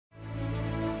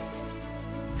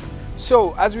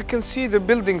So, as we can see, the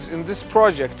buildings in this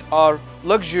project are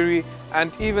luxury,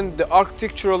 and even the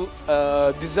architectural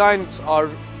designs are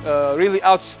really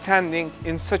outstanding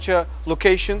in such a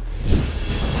location.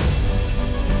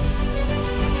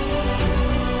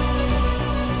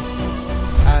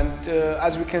 And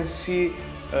as we can see,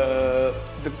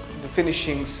 the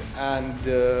finishings and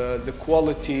the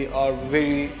quality are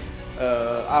very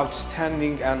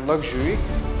outstanding and luxury.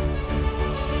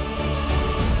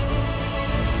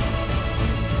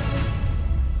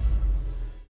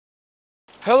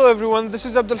 Hello everyone, this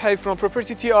is Abdul Hay from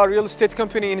Property TR Real Estate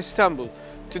Company in Istanbul.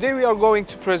 Today we are going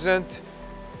to present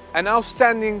an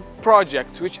outstanding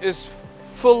project, which is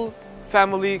full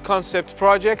family concept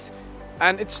project,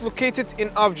 and it's located in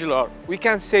Avcilar. We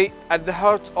can say at the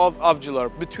heart of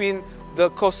Avcilar, between the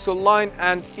coastal line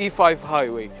and E5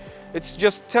 highway. It's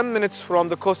just 10 minutes from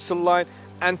the coastal line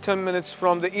and 10 minutes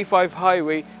from the E5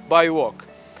 highway by walk.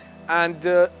 And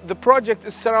the project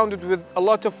is surrounded with a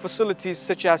lot of facilities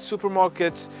such as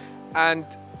supermarkets and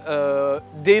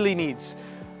daily needs.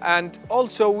 And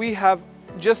also we have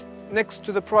just next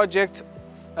to the project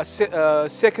a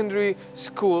secondary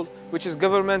school, which is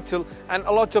governmental, and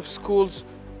a lot of schools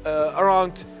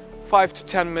around 5 to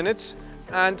 10 minutes.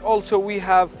 And also we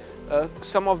have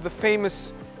some of the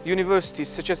famous universities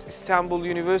such as Istanbul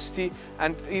University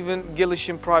and even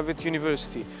Gelişim Private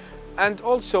University. And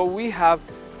also we have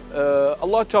a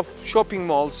lot of shopping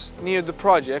malls near the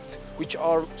project, which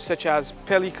are such as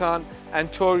Pelikan,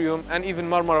 Antorium, and even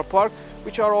Marmara Park,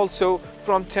 which are also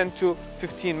from 10 to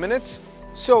 15 minutes.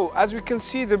 So, as we can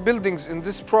see, the buildings in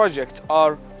this project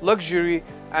are luxury,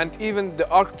 and even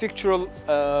the architectural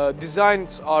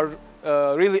designs are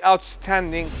really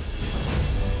outstanding.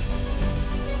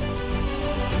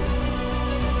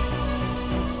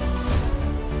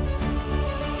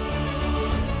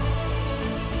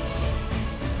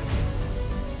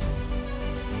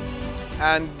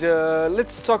 And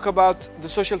let's talk about the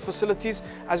social facilities.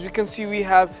 As we can see, we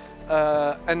have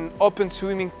an open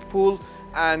swimming pool,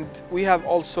 and we have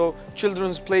also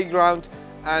children's playground.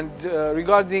 And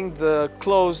regarding the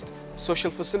closed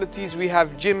social facilities, we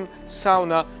have gym,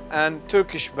 sauna, and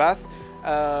Turkish bath.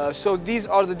 So these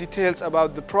are the details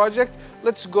about the project.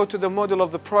 Let's go to the model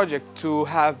of the project to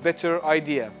have better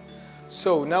idea.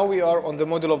 So now we are on the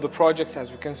model of the project. As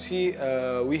you can see,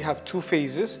 we have two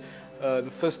phases.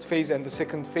 The first phase and the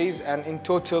second phase, and in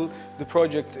total the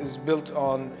project is built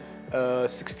on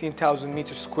 16,000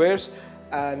 meters squares.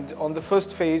 And on the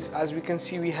first phase, as we can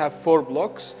see, we have 4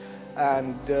 blocks,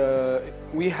 and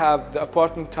we have the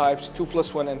apartment types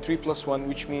 2+1 and 3+1,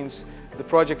 which means the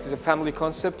project is a family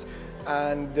concept.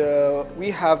 And we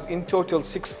have in total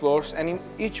 6 floors, and in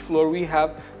each floor we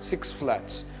have 6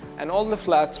 flats, and all the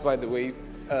flats, by the way,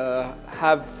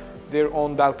 have their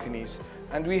own balconies.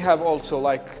 And we have also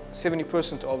like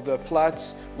 70% of the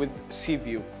flats with sea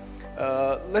view.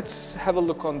 Let's have a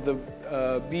look on the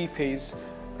B phase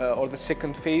or the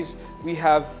second phase. We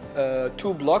have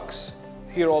 2 blocks.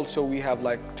 Here also we have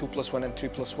like 2+1 and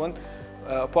 3+1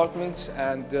 apartments,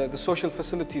 and the social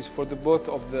facilities for the both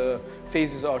of the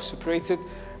phases are separated.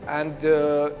 And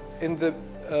in the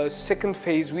second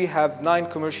phase we have 9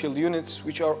 commercial units,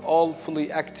 which are all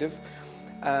fully active.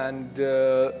 And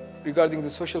regarding the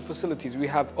social facilities, we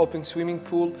have open swimming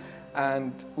pool,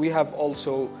 and we have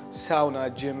also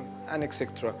sauna, gym, and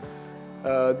etc.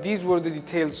 These were the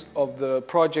details of the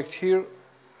project here.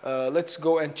 Let's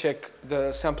go and check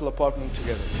the sample apartment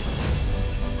together.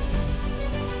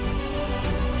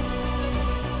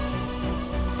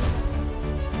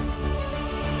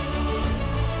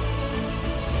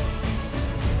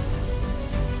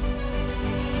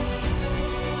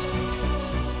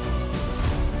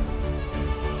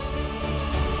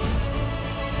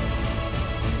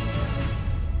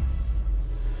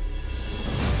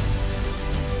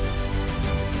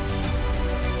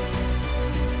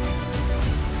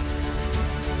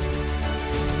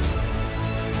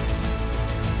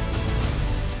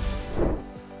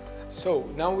 So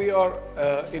now we are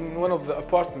in one of the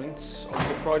apartments of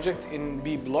the project in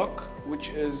B block, which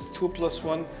is 2+1,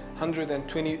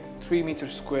 123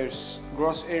 meters squares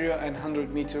gross area and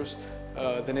 100 meters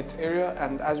the net area.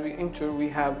 And as we enter, we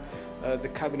have the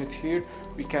cabinet here.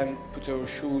 We can put our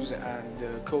shoes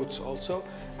and coats also.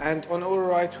 And on our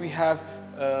right, we have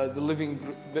the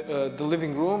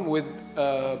living room with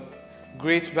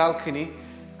great balcony.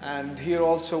 And here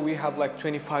also we have like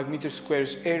 25 meters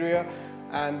squares area.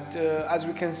 And as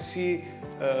we can see,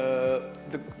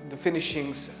 the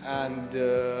finishings and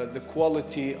the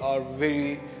quality are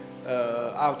very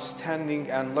outstanding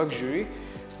and luxury.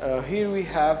 Here we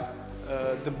have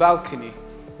the balcony,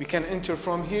 We can enter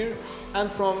from here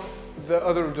and from the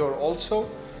other door also.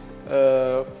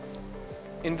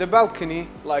 In the balcony,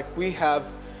 like, we have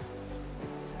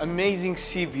amazing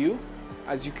sea view,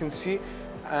 as you can see,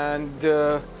 and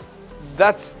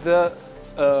that's the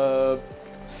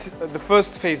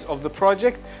first phase of the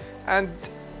project. And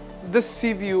this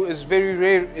sea view is very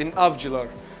rare in Avcilar,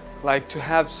 like to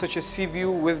have such a sea view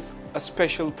with a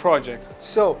special project.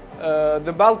 So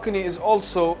the balcony is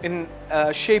also in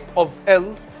shape of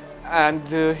L, and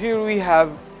here we have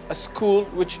a school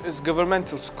which is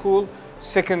governmental school,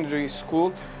 secondary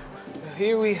school.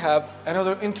 Here we have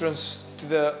another entrance to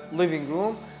the living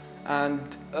room, and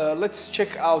let's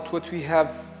check out what we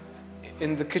have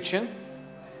in the kitchen.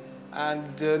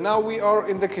 And now we are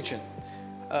in the kitchen.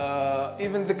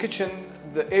 Even the kitchen,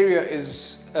 the area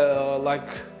is like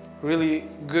really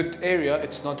good area.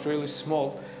 It's not really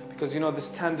small, because you know the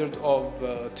standard of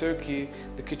Turkey,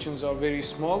 the kitchens are very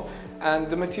small.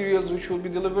 And the materials which will be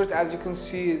delivered, as you can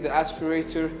see, the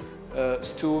aspirator,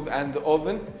 stove and the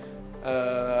oven,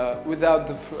 without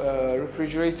the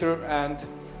refrigerator and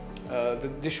the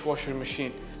dishwasher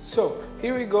machine. So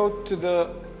here we go to the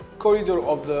corridor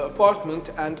of the apartment,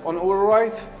 and on our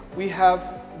right we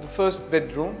have the first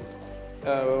bedroom.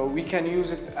 We can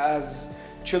use it as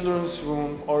children's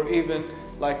room, or even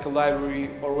like a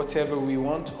library, or whatever we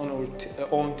want on our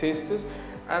own tastes.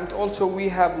 And also we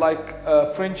have like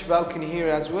a French balcony here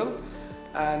as well,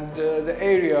 and the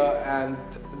area and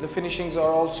the finishings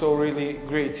are also really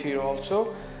great here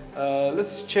also.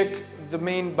 Let's check the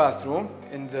main bathroom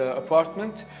in the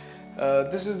apartment.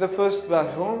 This is the first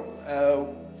bathroom.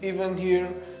 Even here,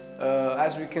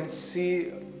 as we can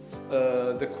see,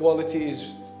 the quality is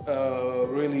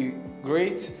really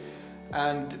great,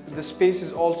 and the space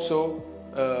is also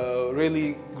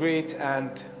really great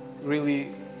and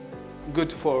really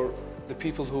good for the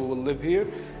people who will live here.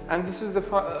 And this is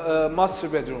the master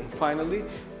bedroom. Finally,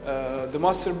 the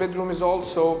master bedroom is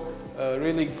also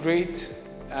really great,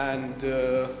 and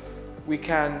we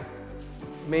can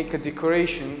make a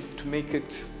decoration to make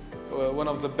it one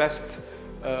of the best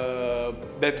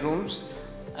bedrooms.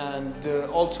 And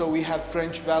also we have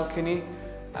French balcony,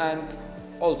 and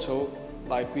also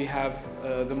like we have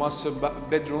the master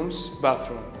bedroom's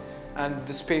bathroom, and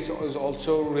the space is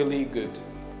also really good.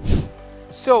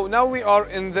 So now we are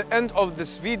in the end of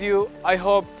this video. I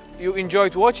hope you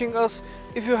enjoyed watching us.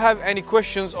 If you have any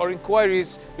questions or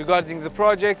inquiries regarding the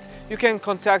project, you can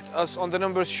contact us on the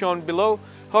numbers shown below.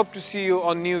 Hope to see you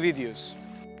on new videos.